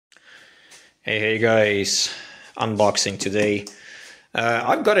Hey guys, unboxing today.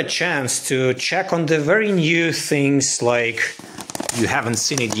 I've got a chance to check on the very new things, like you haven't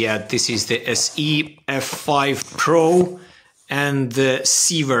seen it yet. This is the SE-F5-PRO and the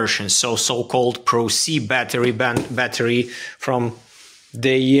C version, so-called Pro-C battery from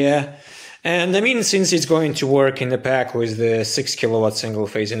Deye. And I mean, since it's going to work in the pack with the 6 kilowatt single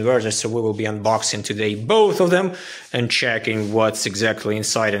phase inverter, so we will be unboxing today both of them and checking what's exactly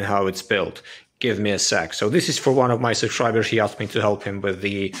inside and how it's built. Give me a sec. So this is for one of my subscribers. He asked me to help him with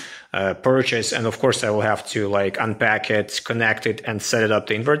the purchase, and of course I will have to unpack it, connect it, and set it up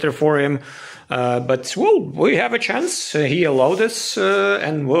the inverter for him. But we have a chance. He allowed us,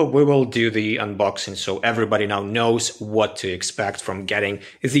 and we will do the unboxing, so everybody now knows what to expect from getting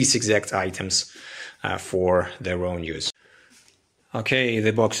these exact items for their own use. Okay,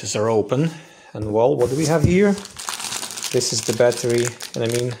 the boxes are open, and well, what do we have here? This is the battery, and I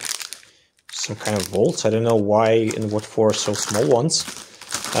mean, some kind of bolts. I don't know why and what for so small ones.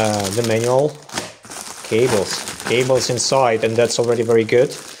 The manual, cables inside, and that's already very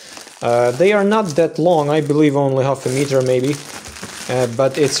good. They are not that long, I believe only half a meter maybe,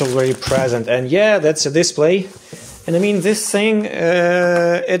 but it's already present. And yeah, that's a display. And I mean, this thing,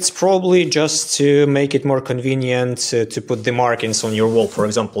 it's probably just to make it more convenient to put the markings on your wall. For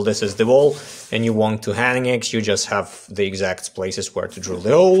example, this is the wall and you want to hang it, you just have the exact places where to drill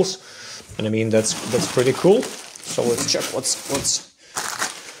the holes. And I mean, that's pretty cool. So let's check what's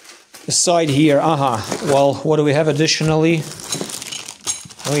inside here. Well, what do we have additionally?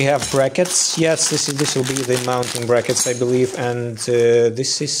 We have brackets. Yes, this will be the mounting brackets, I believe. And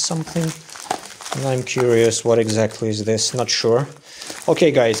this is something, and I'm curious what exactly is this. Not sure.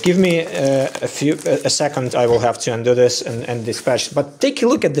 Okay, guys, give me a second. I will have to undo this and dispatch. But take a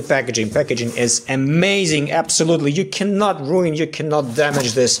look at the packaging. Packaging is amazing. Absolutely, you cannot ruin, you cannot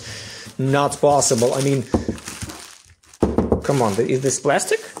damage this. Not possible. I mean, come on, is this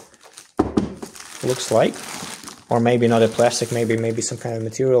plastic? Looks like. Or maybe not a plastic, maybe some kind of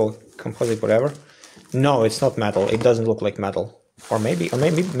material, composite, whatever. No, it's not metal. It doesn't look like metal. Or maybe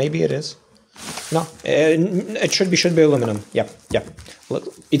it is. No, it should be aluminum. Yep.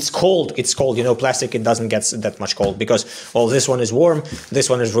 Look, it's cold. You know, plastic, it doesn't get that much cold because, well, this one is warm. This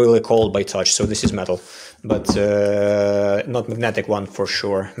one is really cold by touch. So this is metal, but not magnetic one for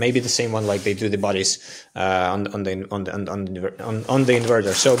sure. Maybe the same one like they do the bodies on the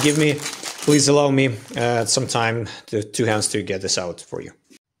inverter. So please allow me some time, two hands to get this out for you.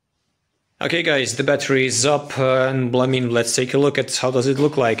 Okay guys, the battery is up, and I mean, let's take a look at how does it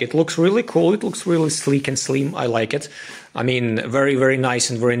look like. It looks really cool, it looks really sleek and slim, I like it. I mean, very, very nice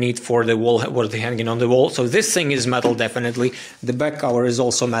and very neat for the wall, what they're hanging on the wall. So this thing is metal, definitely. The back cover is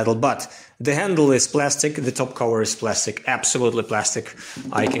also metal, but the handle is plastic, the top cover is plastic, absolutely plastic.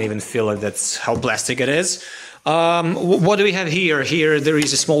 I can even feel it, that's how plastic it is. What do we have here? Here there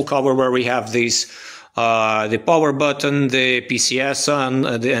is a small cover where we have these the power button, the PCS and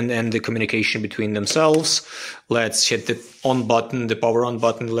the communication between themselves. Let's hit the on button, the power on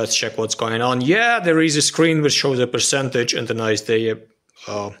button. Let's check what's going on. Yeah, there is a screen which shows a percentage and a nice Deye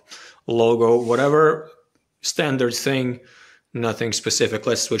logo, whatever, standard thing, nothing specific.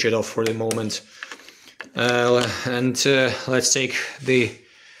 Let's switch it off for the moment. Let's take the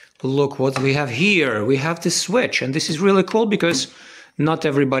look what we have here. We have the switch, and this is really cool because not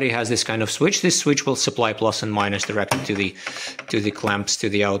everybody has this kind of switch. This switch will supply plus and minus directly to the clamps, to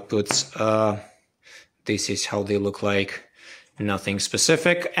the outputs. This is how they look like, nothing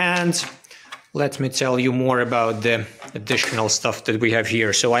specific. And let me tell you more about the additional stuff that we have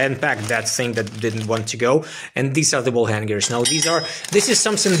here. So I unpacked that thing that didn't want to go, and these are the wall hangers. Now this is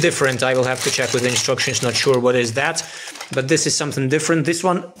something different. I will have to check with the instructions, not sure what is that, but this is something different. This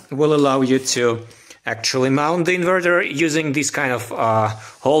one will allow you to actually mount the inverter using these kind of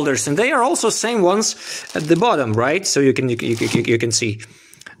holders, and they are also same ones at the bottom, right? So you can see.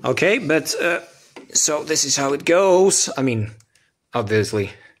 Okay, but so this is how it goes. I mean,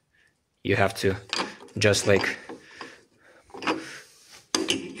 obviously you have to just hang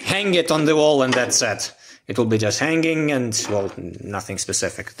it on the wall, and that's it. It will be just hanging, and well, nothing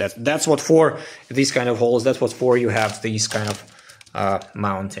specific. That's what for these kind of holes. That's what for you have these kind of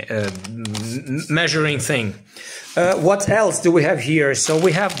measuring thing. What else do we have here? So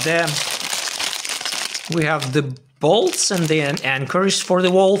we have the bolts and the anchors for the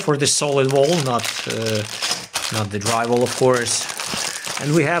wall, for the solid wall, not the dry wall, of course.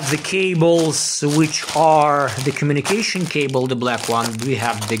 And we have the cables, which are the communication cable, the black one. We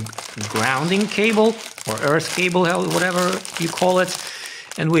have the grounding cable or earth cable, whatever you call it.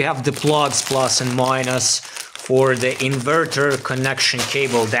 And we have the plugs, plus and minus, for the inverter connection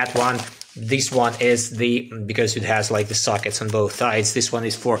cable. That one This one is because it has like the sockets on both sides, this one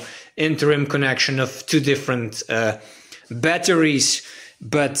is for interim connection of two different batteries,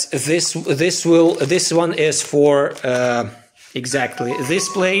 but this one is for exactly this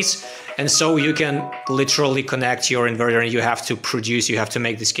place. And so you can literally connect your inverter, and you have to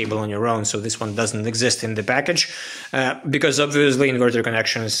make this cable on your own. So this one doesn't exist in the package because obviously inverter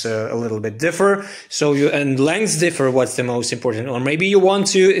connections a little bit differ. So and lengths differ. What's the most important? Or maybe you want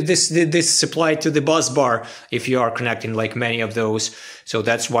to this supply to the bus bar if you are connecting like many of those. So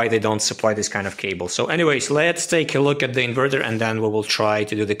that's why they don't supply this kind of cable. So anyways, let's take a look at the inverter, and then we will try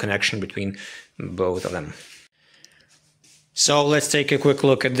to do the connection between both of them. So let's take a quick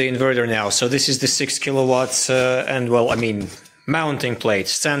look at the inverter now. So this is the 6 kilowatts and well, I mean, mounting plate,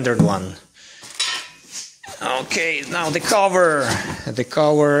 standard one. Okay, now the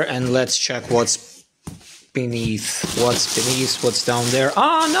cover, and let's check what's beneath, what's down there.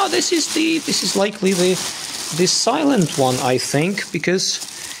 Ah, no, this is likely the silent one, I think, because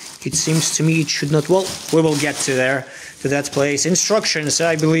it seems to me it should not. Well, we will get to that place. Instructions,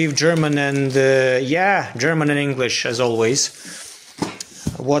 I believe German and yeah, German and English as always.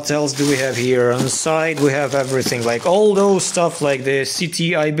 What else do we have here? On the side we have everything, like all those stuff like the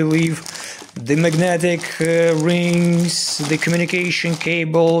CT, I believe, the magnetic rings, the communication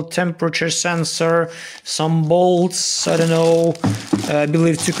cable, temperature sensor, some bolts, I don't know, I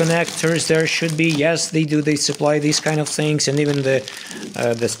believe 2 connectors there should be. Yes, they supply these kind of things, and even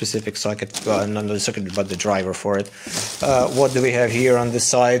the specific socket, not the socket but the driver for it. What do we have here on the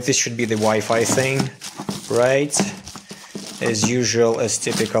side? This should be the Wi-Fi thing, right? As usual, as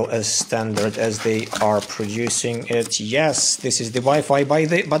typical, as standard as they are producing it. Yes, this is the Wi-Fi. By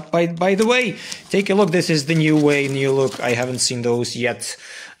the way, take a look. This is the new look. I haven't seen those yet,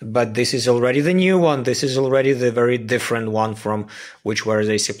 but this is already the new one. This is already the very different one from which were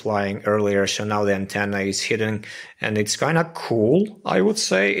they supplying earlier. So now the antenna is hidden, and it's kind of cool. I would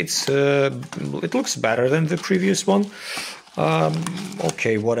say it looks better than the previous one.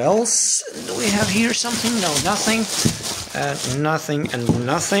 Okay, what else do we have here? Something? No, nothing. Nothing and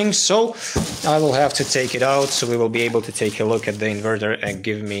nothing. So I will have to take it out, so we will be able to take a look at the inverter, and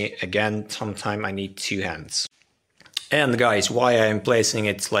give me again some time. I need 2 hands. And guys, why I am placing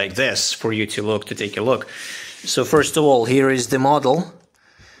it like this for you to take a look. So first of all, here is the model,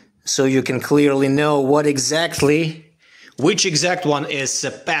 so you can clearly know which exact one is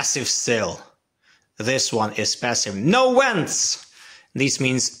passive still. This one is passive. No vents! This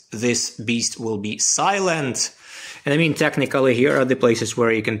means this beast will be silent. And I mean, technically, here are the places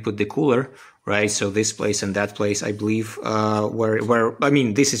where you can put the cooler, right? So this place and that place, I believe, I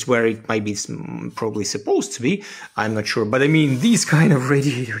mean, this is where it might be probably supposed to be. I'm not sure. But I mean, these kind of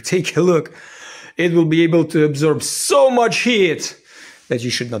radiator, take a look. It will be able to absorb so much heat that you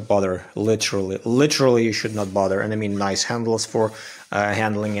should not bother. Literally, you should not bother. And I mean, nice handles for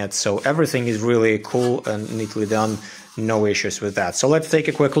handling it. So everything is really cool and neatly done. No issues with that. So let's take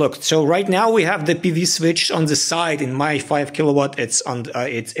a quick look. So right now we have the PV switch on the side. In my 5 kilowatt, it's on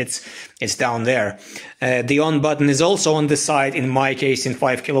it's down there. The on button is also on the side. In my case, in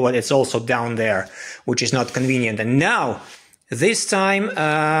 5 kilowatt, it's also down there, which is not convenient. And now, this time,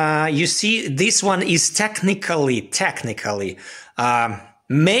 you see, this one is technically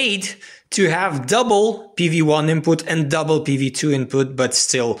made to have double PV1 input and double PV2 input, but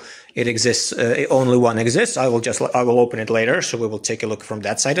still it exists. Only one exists. I will open it later, so we will take a look from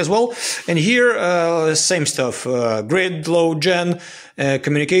that side as well. And here, same stuff: grid, load gen,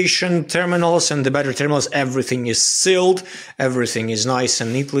 communication terminals, and the battery terminals. Everything is sealed. Everything is nice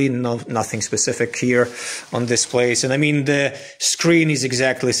and neatly. Nothing specific here on this place. And I mean, the screen is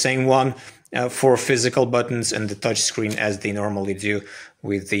exactly the same one for physical buttons and the touch screen as they normally do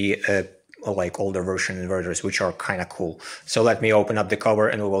with the like older version inverters, which are kind of cool. So let me open up the cover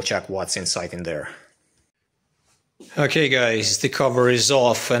and we will check what's inside in there. Okay guys, the cover is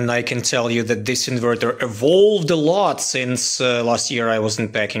off, and I can tell you that this inverter evolved a lot since last year I was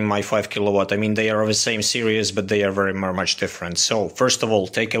unpacking my 5 kilowatt. I mean, they are of the same series, but they are very much different. So first of all,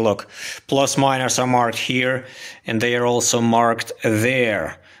 take a look. Plus minus are marked here, and they are also marked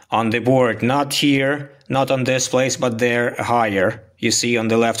there on the board. Not here, not on this place, but there higher. You see on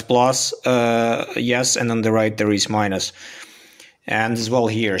the left plus, yes, and on the right there is minus. And as well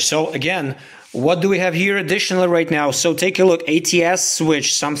here. So again, what do we have here additionally right now? So take a look, ATS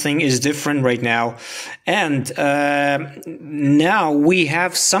switch, something is different right now. And now we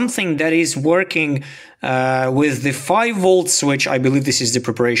have something that is working with the 5-volt switch. I believe this is the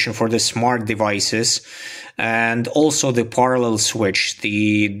preparation for the smart devices. And also the parallel switch,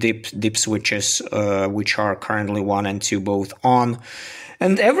 the dip switches, which are currently 1 and 2 both on.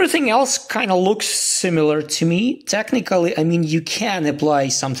 And everything else kind of looks similar to me. Technically, I mean, you can apply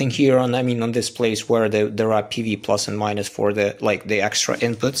something here on, I mean, on this place where there are PV plus and minus for the, like, the extra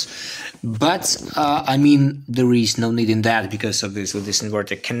inputs. But, I mean, there is no need in that because obviously this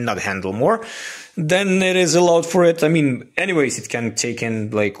inverter cannot handle more than it is allowed for it. I mean, anyways, it can take in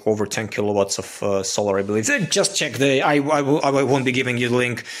like over 10 kilowatts of solar, I believe. So just check the, I won't be giving you the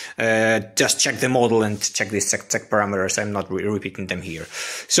link. Just check the model and check these tech parameters. I'm not repeating them here.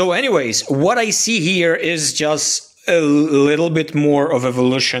 So anyways, what I see here is just a little bit more of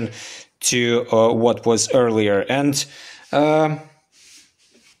evolution to what was earlier. And come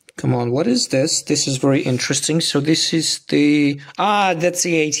on, what is this? This is very interesting. So this is the, that's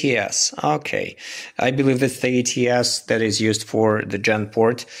the ATS. Okay. I believe that's the ATS that is used for the gen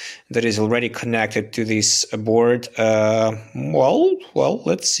port that is already connected to this board. Well,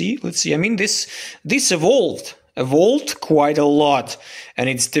 let's see. I mean, this evolved quite a lot, and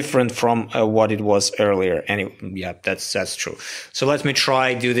it's different from what it was earlier. Anyway, yeah, that's true. So let me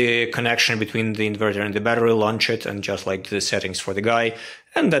try do the connection between the inverter and the battery, launch it, and just like do the settings for the guy,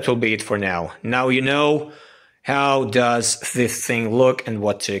 and that will be it for now. Now you know how does this thing look and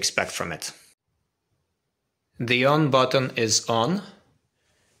what to expect from it. The on button is on,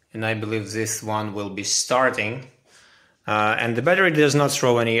 and I believe this one will be starting. And the battery does not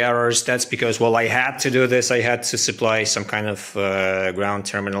throw any errors. That's because, well, I had to do this. I had to supply some kind of ground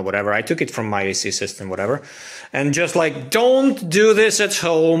terminal, whatever. I took it from my AC system, whatever. And just like, don't do this at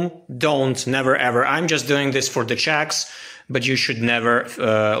home. Don't, never, ever. I'm just doing this for the checks, but you should never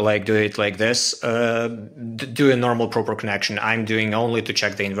like do it like this. Do a normal proper connection. I'm doing only to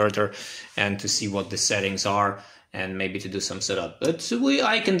check the inverter and to see what the settings are, and maybe to do some setup. But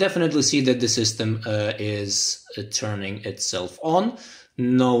I can definitely see that the system is turning itself on.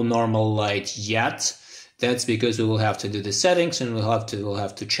 No normal light yet. That's because we will have to do the settings, and we'll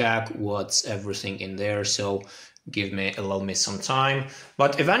have to check what's everything in there. So allow me some time.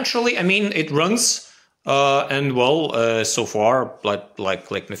 But eventually, I mean, it runs. And well, so far, let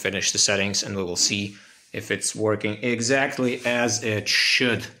me finish the settings, and we will see if it's working exactly as it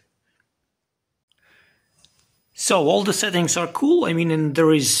should. So all the settings are cool. I mean, and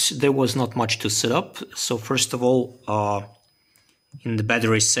there was not much to set up. So first of all, in the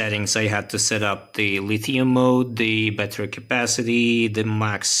battery settings, I had to set up the lithium mode, the battery capacity, the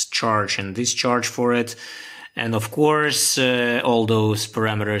max charge and discharge for it, and of course all those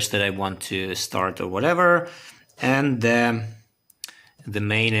parameters that I want to start or whatever. And the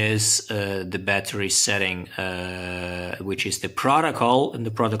main is the battery setting, which is the protocol, and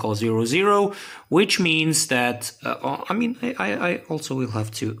the protocol 00, which means that, I mean, I also will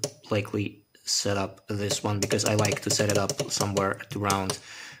have to likely set up this one, because I like to set it up somewhere at around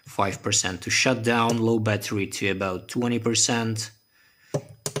 5% to shut down, low battery to about 20%.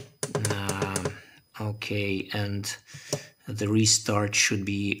 Okay, and the restart should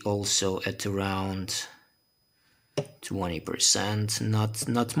be also at around 20%,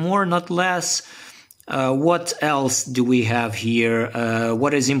 not more, not less. What else do we have here?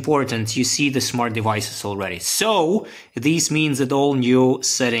 What is important? You see the smart devices already. So this means that all new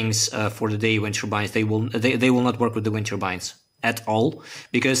settings for the Deye wind turbines, they will not work with the wind turbines at all,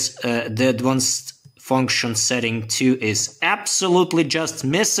 because the advanced function setting 2 is absolutely just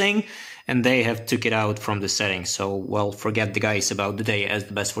missing, and they have took it out from the settings. So, well, forget the guys about the Deye as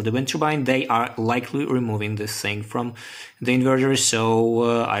the best for the wind turbine. They are likely removing this thing from the inverter.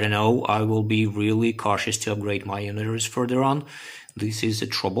 So, I don't know. I will be really cautious to upgrade my inverters further on. This is a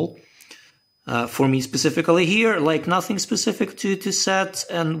trouble. For me specifically here, like nothing specific to set.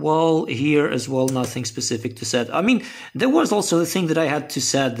 And, well, here as well, nothing specific to set. I mean, there was also the thing that I had to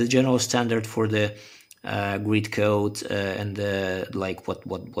set the general standard for the grid code and the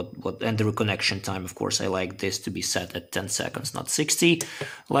and the reconnection time. Of course, I like this to be set at 10 seconds, not 60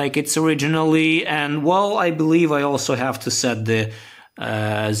 like it's originally. And well, I believe I also have to set the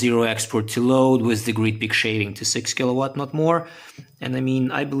zero export to load with the grid peak shaving to 6 kilowatt, not more. And I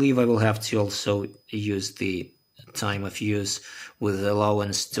mean, I believe I will have to also use the time of use with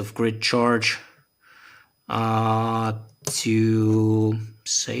allowance of grid charge to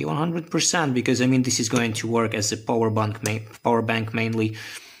say 100%, because I mean, this is going to work as a power bank mainly.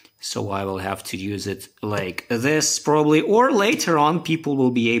 So I will have to use it like this probably, or later on people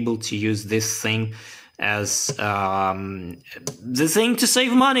will be able to use this thing as the thing to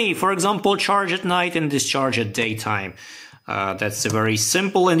save money. For example, charge at night and discharge at daytime. That's a very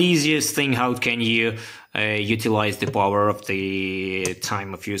simple and easiest thing. How can you utilize the power of the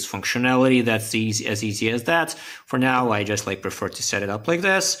time of use functionality? That's as easy as that. For now, I just prefer to set it up like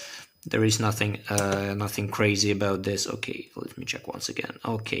this. There is nothing nothing crazy about this. Okay, let me check once again.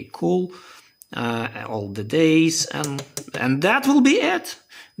 Okay, cool. All the days, and that will be it.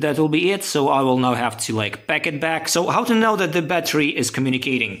 That will be it. So I will now have to like pack it back. So how to know that the battery is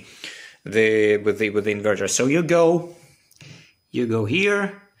communicating with the inverter? So you go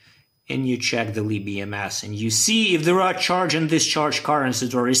here and you check the LiBMS and you see if there are charge and discharge currents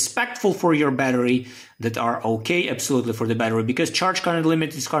that are respectful for your battery, that are okay absolutely for the battery, because charge current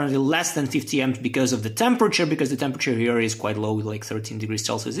limit is currently less than 50 amps because of the temperature, because the temperature here is quite low, like 13 degrees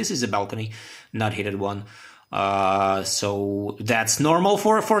Celsius. This is a balcony, not heated one. So that's normal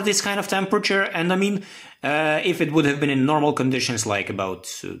for this kind of temperature. And I mean, if it would have been in normal conditions, like about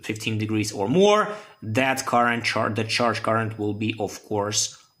 15 degrees or more, that the charge current will be, of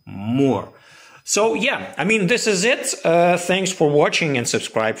course, more. So yeah, I mean, this is it. Thanks for watching, and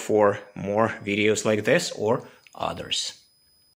subscribe for more videos like this or others.